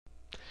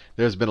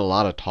There's been a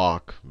lot of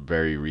talk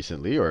very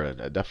recently, or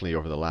definitely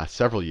over the last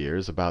several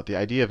years, about the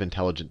idea of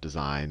intelligent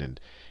design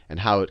and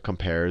how it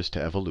compares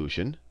to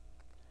evolution.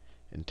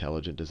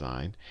 Intelligent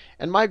design.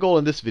 And my goal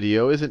in this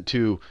video isn't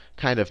to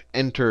kind of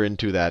enter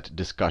into that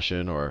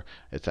discussion, or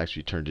it's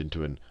actually turned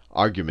into an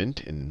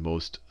argument in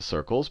most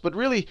circles, but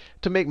really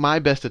to make my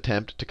best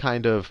attempt to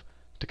kind of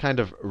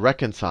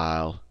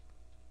reconcile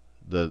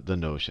the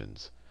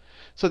notions.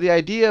 So the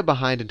idea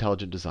behind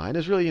intelligent design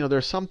is really, there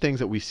are some things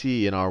that we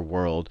see in our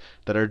world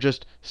that are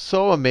just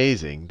so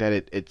amazing that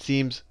it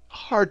seems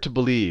hard to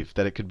believe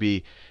that it could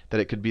be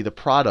the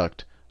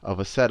product of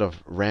a set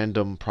of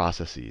random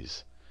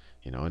processes.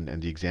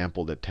 And the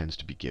example that tends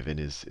to be given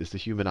is the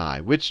human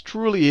eye, which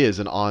truly is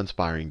an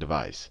awe-inspiring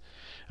device.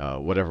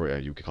 Whatever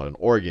you could call it, an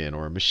organ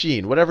or a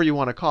machine, whatever you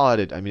want to call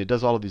it. I mean, it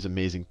does all of these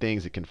amazing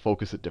things. It can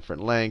focus at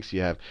different lengths.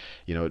 You have,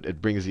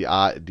 it brings the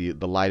eye, the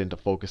light into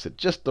focus at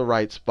just the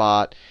right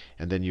spot,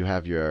 and then you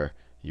have your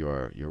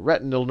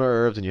retinal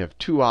nerves, and you have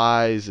two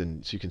eyes,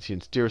 and so you can see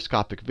in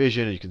stereoscopic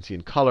vision, and you can see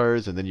in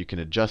colors, and then you can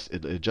adjust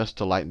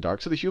to light and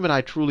dark. So the human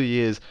eye truly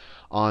is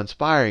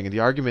awe-inspiring, and the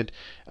argument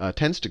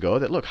tends to go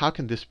that, look, how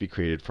can this be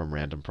created from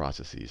random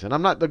processes? And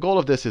the goal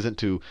of this isn't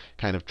to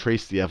kind of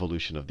trace the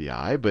evolution of the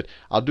eye, but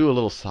I'll do a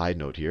little side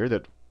note here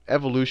that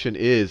evolution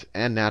is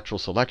and natural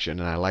selection,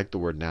 and I like the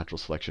word natural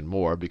selection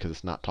more because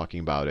it's not talking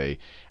about a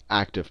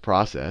active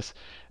process.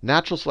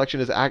 Natural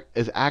selection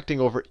is acting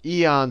over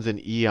eons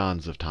and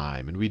eons of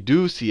time. And we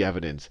do see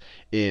evidence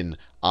in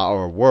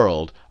our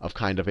world of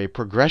kind of a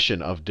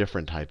progression of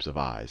different types of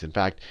eyes. In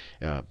fact,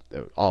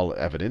 all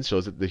evidence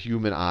shows that the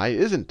human eye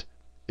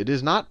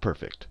is not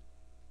perfect.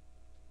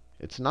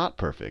 It's not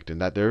perfect, and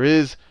that there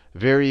is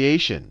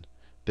variation.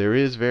 There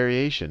is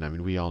variation. I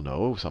mean, we all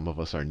know some of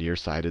us are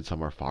nearsighted,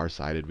 some are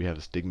farsighted. We have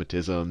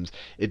astigmatisms.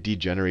 It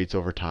degenerates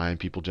over time.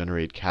 People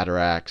generate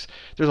cataracts.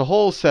 There's a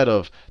whole set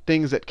of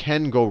things that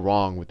can go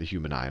wrong with the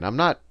human eye. And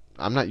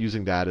I'm not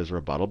using that as a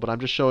rebuttal, but I'm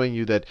just showing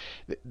you that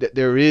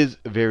there is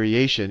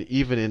variation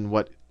even in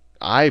what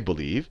I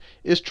believe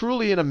is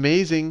truly an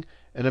amazing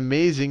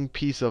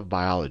piece of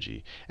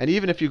biology. And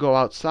even if you go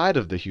outside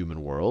of the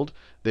human world,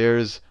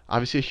 there's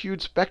obviously a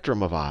huge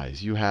spectrum of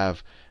eyes. You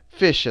have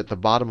fish at the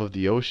bottom of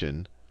the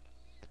ocean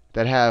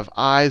that have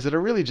eyes that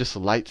are really just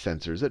light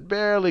sensors that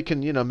barely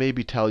can,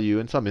 maybe tell you,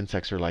 and some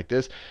insects are like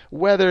this,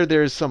 whether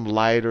there's some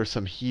light or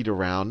some heat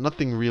around.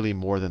 Nothing really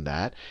more than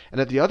that.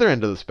 And at the other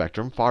end of the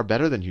spectrum, far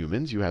better than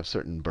humans, you have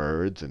certain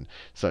birds and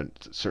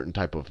certain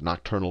type of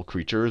nocturnal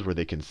creatures where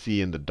they can see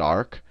in the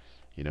dark.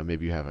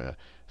 Maybe you have a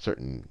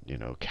certain,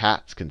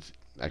 cats can.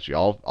 Actually,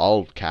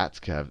 all cats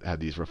have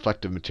these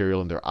reflective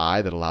material in their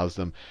eye that allows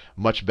them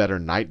much better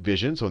night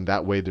vision. So in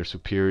that way, they're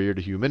superior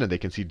to human, and they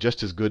can see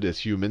just as good as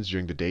humans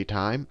during the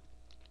daytime.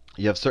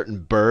 You have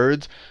certain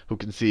birds who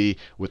can see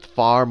with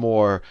far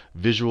more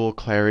visual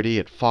clarity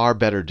at far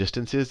better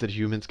distances than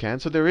humans can.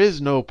 So there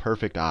is no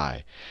perfect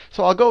eye.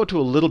 So I'll go to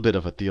a little bit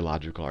of a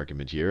theological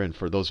argument here. And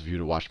for those of you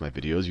who watch my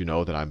videos, you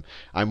know that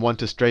I'm one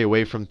to stray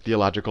away from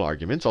theological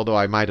arguments, although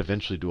I might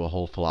eventually do a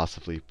whole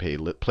philosophy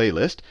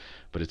playlist.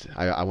 But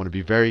I want to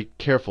be very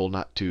careful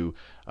not to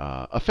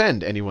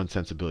offend anyone's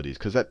sensibilities,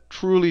 because that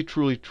truly,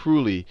 truly,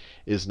 truly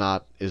is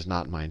not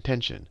my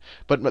intention.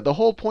 But the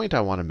whole point I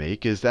want to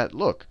make is that,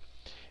 look,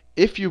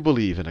 if you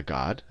believe in a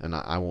God, and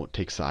I won't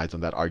take sides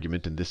on that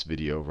argument in this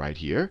video right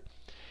here,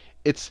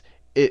 it's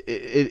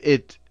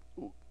to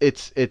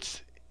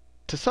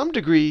some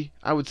degree,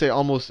 I would say,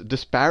 almost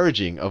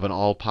disparaging of an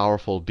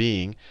all-powerful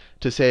being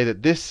to say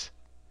that this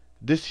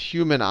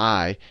human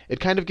eye, it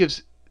kind of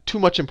gives too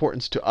much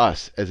importance to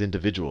us as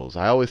individuals.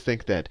 I always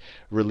think that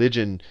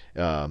religion,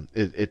 and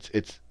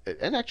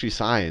actually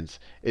science,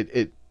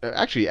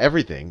 actually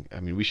everything.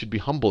 I mean, we should be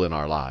humble in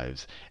our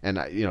lives, and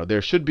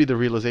there should be the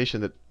realization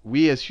that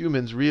we as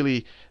humans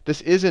really, this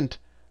isn't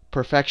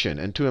perfection,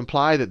 and to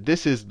imply that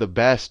this is the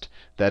best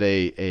that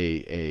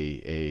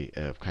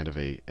a kind of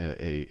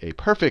a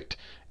perfect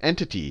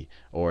entity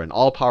or an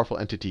all-powerful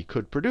entity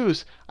could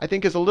produce, I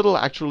think is a little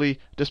actually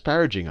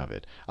disparaging of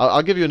it.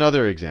 I'll give you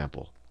another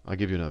example.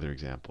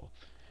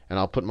 And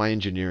I'll put my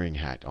engineering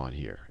hat on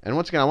here. And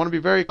once again, I want to be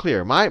very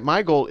clear.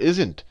 My goal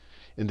isn't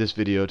in this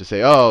video to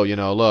say, oh,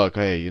 look,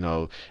 hey,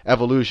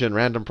 evolution,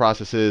 random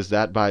processes,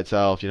 that by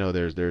itself,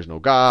 there's no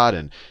God,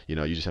 and you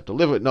just have to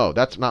live with it. No,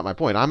 that's not my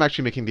point. I'm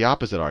actually making the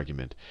opposite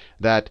argument,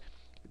 that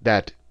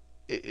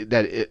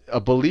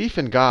a belief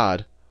in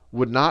God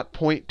would not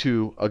point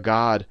to a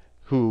God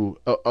who,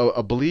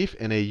 a belief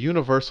in a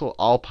universal,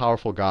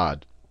 all-powerful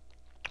God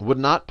would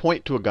not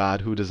point to a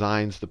God who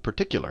designs the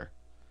particular,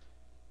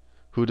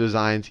 who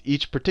designs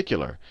each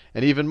particular.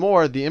 And even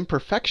more, the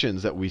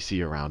imperfections that we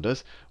see around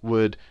us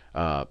would,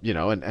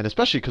 and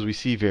especially because we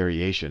see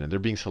variation and they're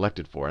being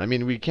selected for. I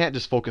mean, we can't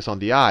just focus on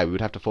the eye. We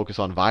would have to focus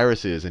on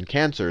viruses and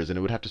cancers, and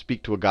it would have to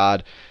speak to a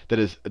God that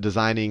is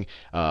designing,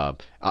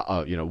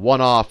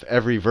 one-off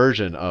every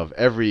version of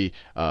every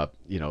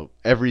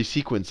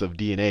sequence of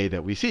DNA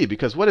that we see.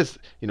 Because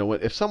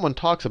if someone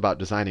talks about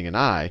designing an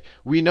eye,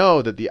 we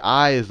know that the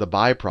eye is the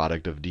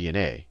byproduct of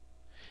DNA.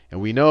 And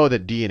we know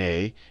that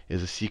DNA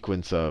is a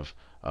sequence of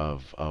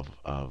of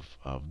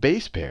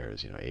base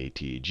pairs, A,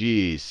 T,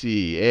 G,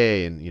 C,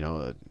 A,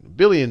 and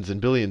billions and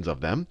billions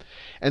of them.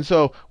 And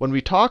so when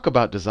we talk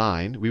about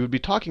design, we would be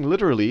talking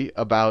literally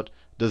about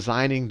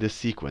designing this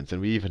sequence. And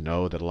we even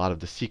know that a lot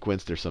of the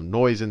sequence, there's some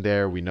noise in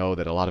there. We know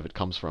that a lot of it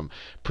comes from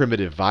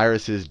primitive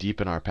viruses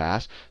deep in our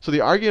past. So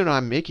the argument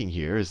I'm making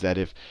here is that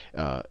if,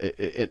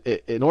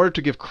 in order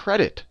to give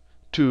credit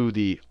to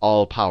the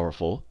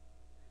all-powerful,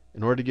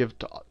 at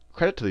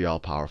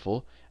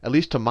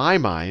least to my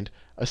mind,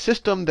 a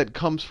system that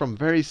comes from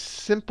very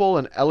simple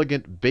and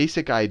elegant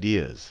basic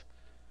ideas.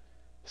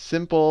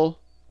 Simple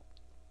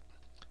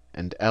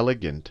and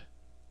elegant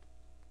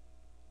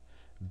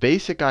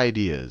basic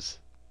ideas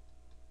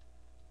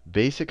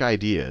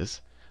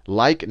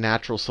like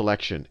natural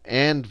selection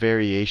and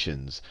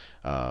variations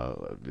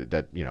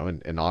that,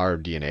 in our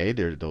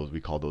DNA,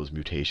 we call those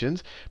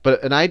mutations.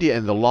 But an idea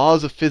and the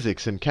laws of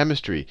physics and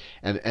chemistry,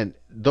 and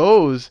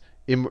those,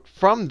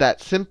 from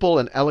that simple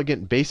and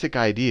elegant basic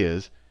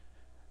ideas,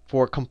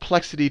 for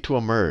complexity to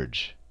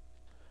emerge.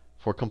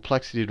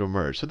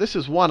 So this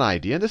is one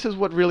idea, and this is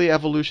what really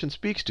evolution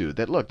speaks to.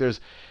 That look,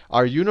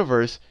 our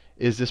universe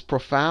is this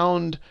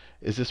profound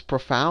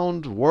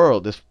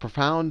world, this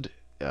profound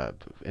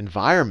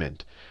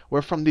environment,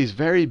 where from these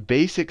very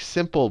basic,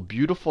 simple,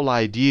 beautiful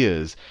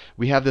ideas,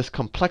 we have this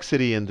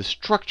complexity and the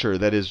structure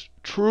that is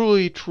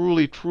truly,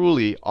 truly,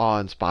 truly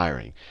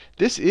awe-inspiring.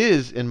 This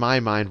is, in my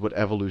mind, what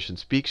evolution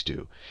speaks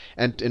to.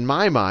 And in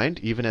my mind,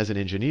 even as an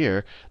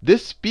engineer,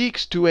 this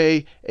speaks to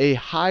a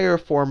higher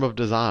form of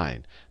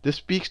design. This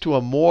speaks to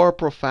a more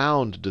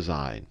profound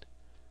design.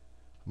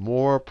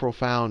 More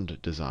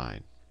profound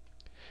design.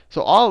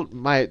 So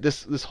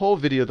this whole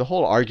video, the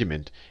whole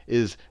argument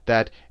is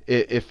that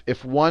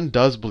if one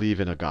does believe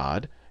in a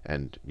God,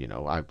 and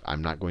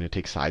I'm not going to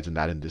take sides in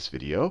that in this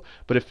video,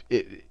 but if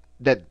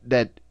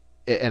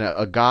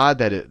a God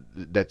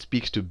that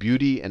speaks to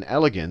beauty and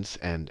elegance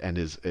and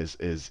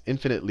is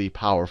infinitely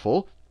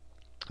powerful,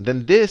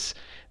 then this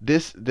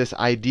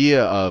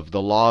idea of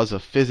the laws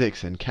of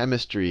physics and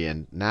chemistry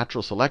and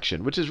natural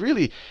selection, which is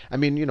really,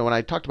 when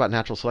I talked about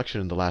natural selection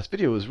in the last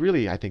video, it was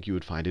really, I think you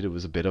would find it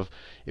was a bit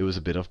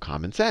of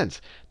common sense.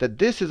 That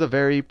this is a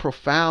very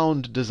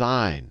profound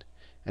design,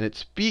 and it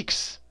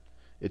speaks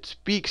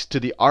to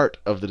the art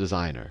of the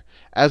designer,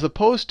 as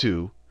opposed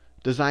to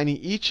designing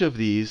each of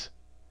these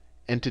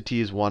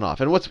entities one-off.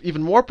 And what's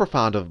even more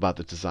profound about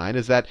the design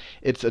is that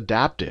it's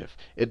adaptive.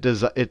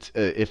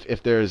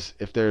 If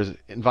there's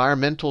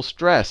environmental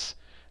stress,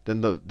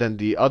 then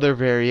the other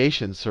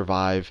variations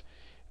survive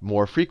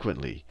more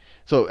frequently.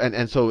 So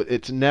so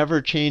it's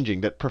never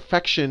changing. That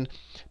perfection,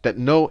 that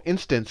no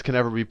instance can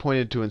ever be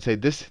pointed to and say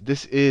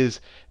this is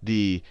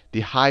the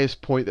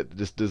highest point that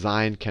this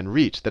design can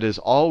reach. That is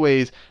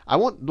always, I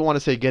don't want to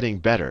say getting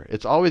better.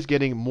 It's always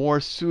getting more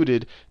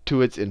suited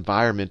to its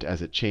environment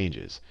as it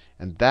changes.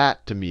 And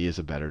that, to me, is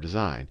a better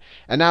design.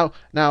 And now,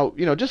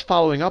 just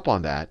following up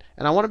on that,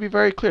 and I want to be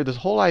very clear, this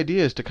whole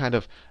idea is to kind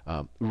of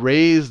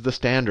raise the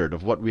standard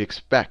of what we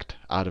expect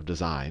out of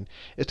design.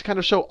 Is to kind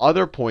of show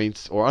other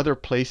points or other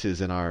places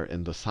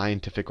in the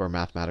scientific or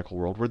mathematical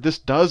world where this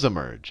does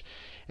emerge.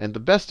 And the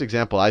best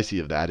example I see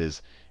of that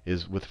is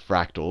with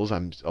fractals.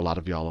 A lot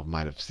of y'all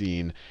might have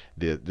seen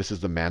this is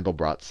the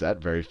Mandelbrot set,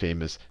 very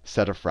famous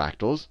set of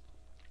fractals.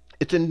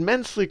 It's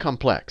immensely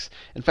complex.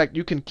 In fact,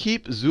 you can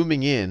keep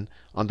zooming in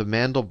on the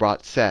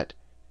Mandelbrot set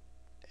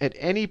at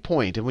any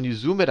point, and when you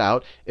zoom it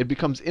out, it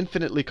becomes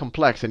infinitely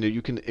complex, and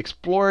you can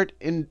explore it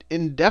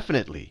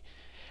indefinitely.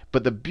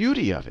 But the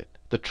beauty of it,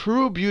 the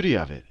true beauty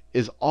of it,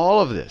 is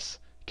all of this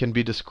can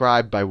be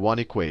described by one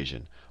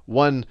equation,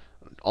 one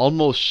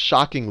almost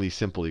shockingly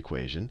simple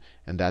equation,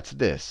 and that's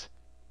this.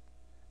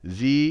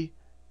 Z,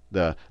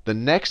 the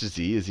next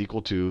z is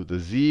equal to the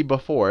z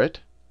before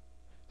it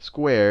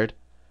squared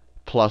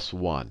plus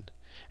 1.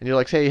 And you're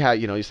like, say,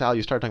 Sal,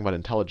 you start talking about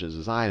intelligent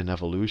design and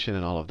evolution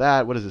and all of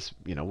that. What is this?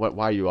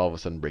 Why are you all of a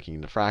sudden breaking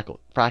into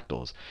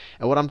fractals?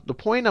 And the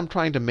point I'm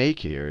trying to make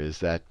here is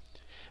that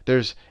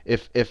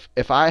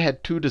if I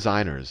had two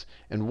designers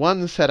and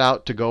one set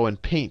out to go and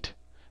paint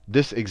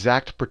this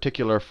exact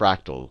particular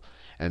fractal,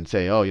 and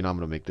say, oh, I'm going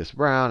to make this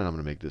brown, and I'm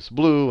going to make this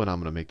blue, and I'm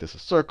going to make this a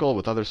circle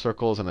with other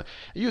circles, and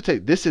you would say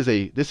this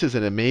is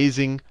an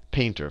amazing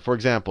painter. For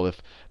example,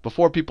 if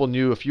before people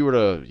knew, if you were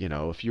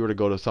to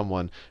go to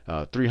someone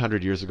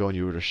 300 years ago and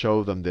you were to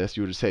show them this,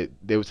 they would say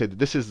that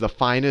this is the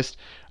finest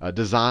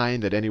design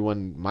that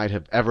anyone might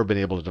have ever been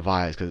able to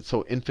devise because it's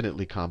so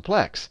infinitely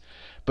complex.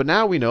 But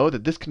now we know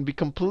that this can be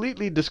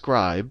completely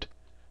described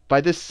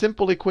by this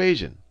simple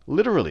equation,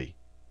 literally.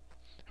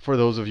 For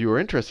those of you who are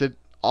interested,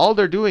 all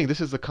they're doing,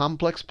 this is the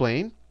complex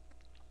plane,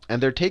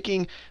 and they're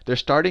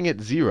starting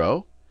at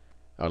 0.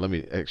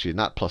 Actually,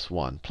 not plus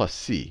 1, plus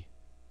c.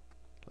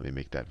 Let me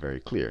make that very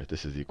clear.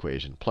 This is the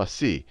equation, plus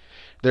c.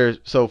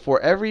 So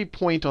for every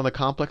point on the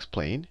complex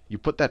plane, you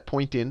put that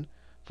point in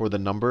for the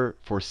number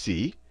for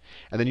c,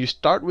 and then you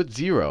start with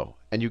 0.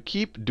 And you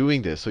keep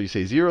doing this. So you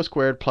say 0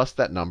 squared plus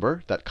that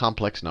number, that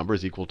complex number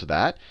is equal to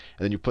that.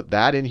 And then you put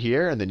that in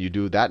here, and then you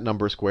do that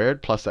number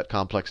squared plus that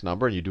complex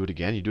number, and you do it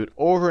again. You do it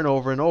over and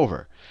over and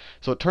over.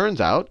 So it turns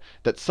out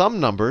that some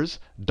numbers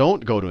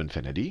don't go to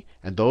infinity,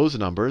 and those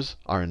numbers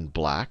are in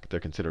black. They're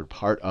considered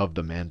part of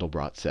the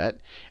Mandelbrot set.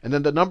 And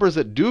then the numbers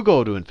that do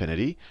go to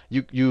infinity,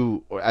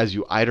 as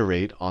you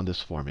iterate on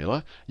this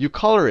formula, you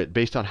color it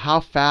based on how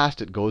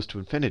fast it goes to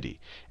infinity.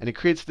 And it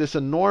creates this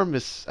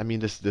enormous,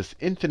 this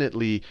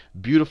infinitely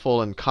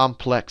beautiful and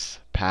complex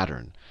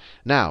pattern.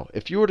 Now,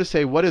 if you were to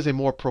say, what is a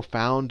more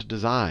profound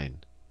design?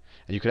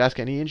 And you could ask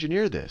any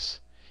engineer this.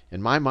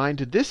 In my mind,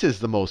 this is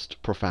the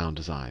most profound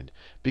design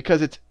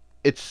because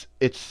it's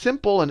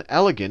simple and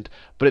elegant,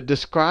 but it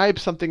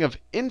describes something of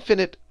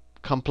infinite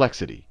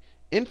complexity.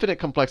 Infinite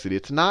complexity.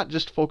 It's not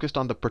just focused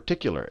on the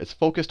particular. It's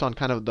focused on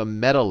kind of the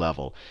meta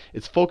level.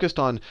 It's focused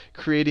on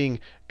creating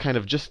kind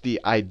of just the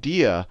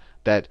idea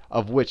that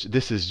of which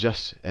this is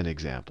just an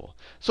example.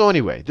 So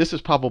anyway, this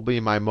is probably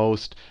my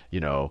most,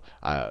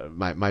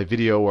 my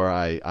video where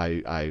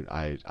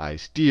I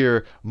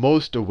steer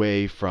most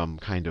away from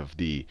kind of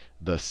the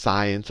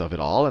science of it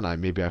all, and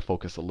maybe I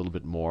focus a little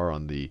bit more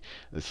on the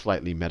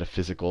slightly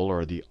metaphysical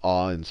or the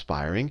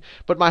awe-inspiring.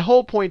 But my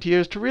whole point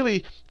here is to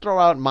really throw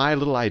out my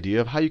little idea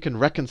of how you can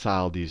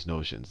reconcile these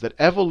notions. That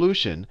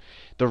evolution,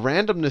 the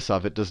randomness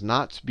of it, does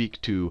not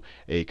speak to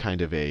a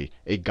kind of a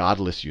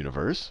godless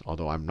universe,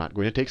 although I'm not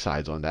going to take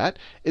sides on that.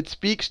 It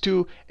speaks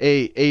to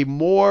a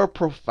more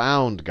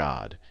profound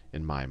God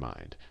in my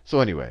mind. So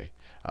anyway,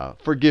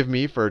 forgive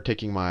me for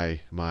taking my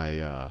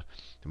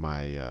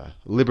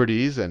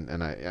liberties,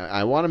 and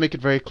I want to make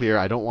it very clear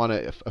I don't want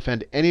to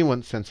offend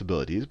anyone's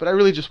sensibilities, but I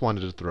really just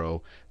wanted to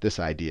throw this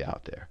idea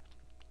out there.